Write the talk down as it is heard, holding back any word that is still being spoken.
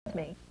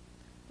me.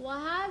 Well,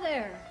 hi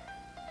there.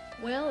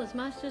 Well, as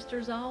my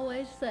sisters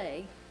always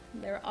say,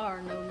 there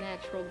are no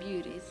natural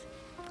beauties.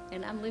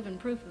 And I'm living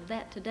proof of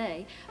that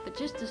today. But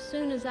just as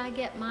soon as I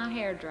get my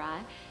hair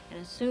dry and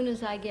as soon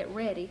as I get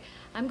ready,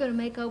 I'm going to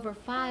make over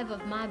 5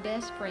 of my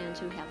best friends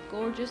who have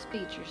gorgeous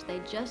features. They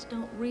just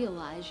don't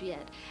realize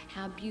yet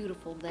how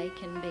beautiful they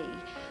can be.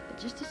 But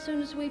just as soon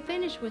as we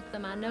finish with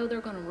them, I know they're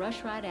going to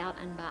rush right out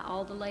and buy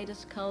all the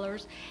latest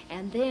colors,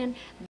 and then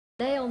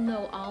they'll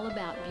know all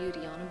about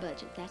beauty on a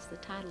budget. That's the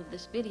title of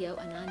this video,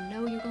 and I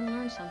know you're going to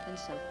learn something,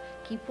 so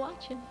keep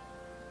watching.